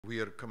We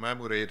are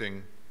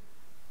commemorating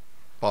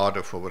part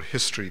of our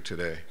history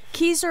today.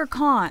 Keezer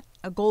Khan,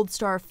 a Gold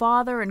Star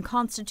father and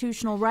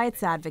constitutional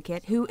rights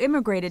advocate who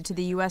immigrated to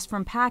the U.S.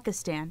 from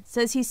Pakistan,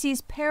 says he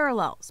sees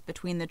parallels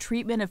between the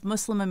treatment of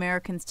Muslim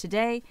Americans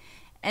today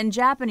and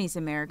Japanese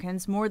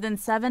Americans more than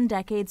 7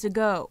 decades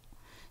ago.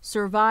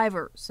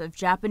 Survivors of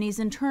Japanese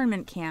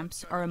internment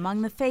camps are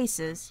among the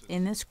faces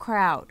in this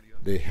crowd.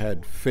 They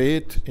had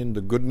faith in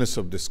the goodness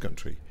of this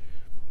country,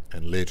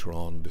 and later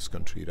on this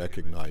country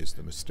recognized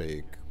the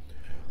mistake.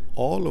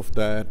 All of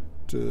that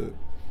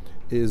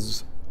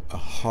is a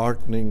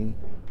heartening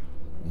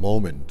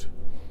moment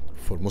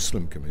for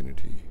Muslim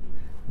community,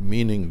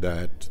 meaning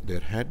that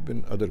there had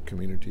been other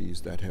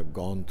communities that have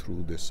gone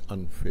through this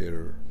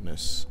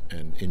unfairness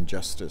and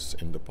injustice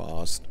in the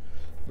past,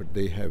 but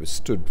they have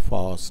stood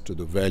fast to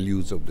the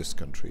values of this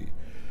country,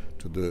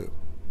 to the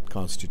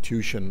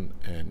Constitution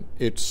and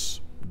its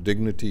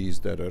dignities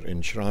that are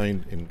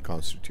enshrined in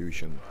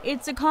Constitution.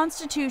 It's a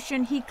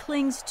Constitution he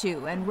clings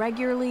to and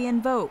regularly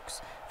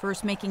invokes,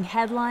 first making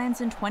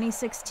headlines in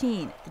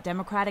 2016 at the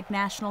Democratic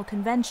National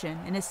Convention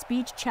in a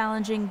speech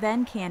challenging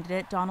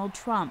then-candidate Donald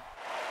Trump.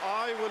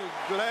 I will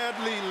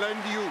gladly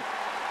lend you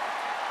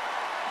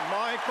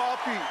my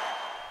copy.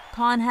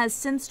 Khan has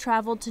since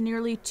traveled to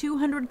nearly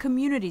 200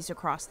 communities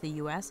across the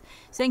U.S.,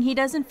 saying he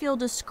doesn't feel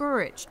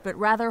discouraged, but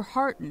rather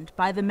heartened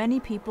by the many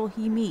people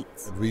he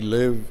meets. We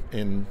live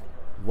in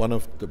one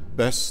of the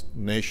best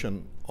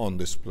nations on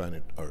this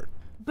planet Earth.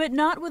 But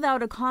not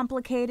without a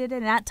complicated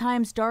and at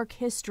times dark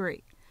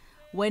history.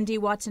 Wendy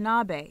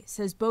Watanabe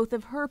says both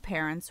of her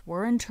parents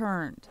were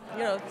interned.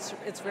 You know,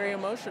 it's very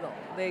emotional.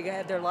 They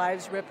had their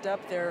lives ripped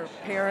up, their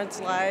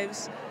parents'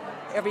 lives,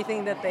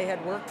 everything that they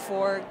had worked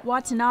for.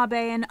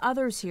 Watanabe and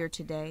others here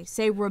today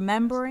say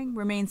remembering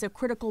remains a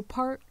critical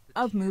part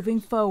of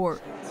moving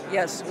forward.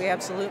 Yes, we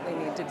absolutely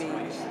need to be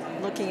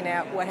looking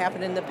at what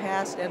happened in the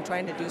past and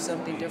trying to do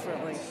something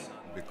differently.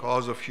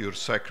 Because of your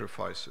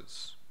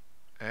sacrifices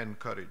and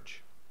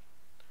courage,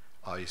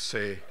 I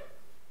say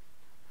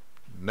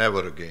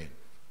never again.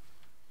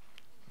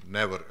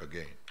 Never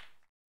again.